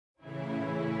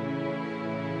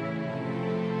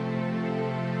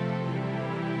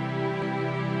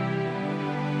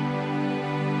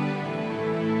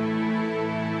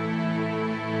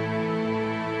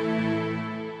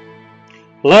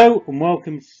Hello and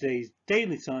welcome to today's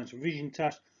daily science revision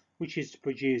task, which is to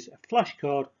produce a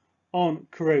flashcard on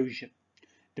corrosion.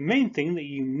 The main thing that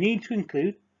you need to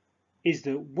include is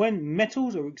that when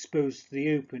metals are exposed to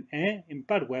the open air in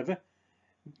bad weather,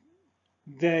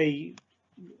 they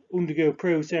undergo a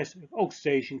process of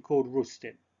oxidation called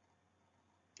rusting.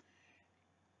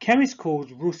 Chemists call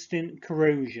rusting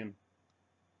corrosion.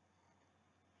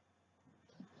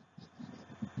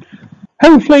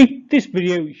 Hopefully this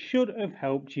video should have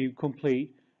helped you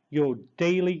complete your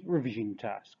daily revision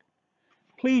task.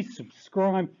 Please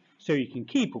subscribe so you can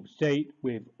keep up to date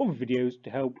with other videos to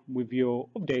help with your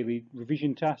daily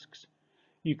revision tasks.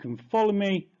 You can follow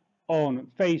me on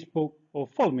Facebook or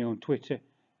follow me on Twitter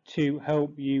to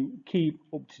help you keep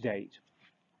up to date.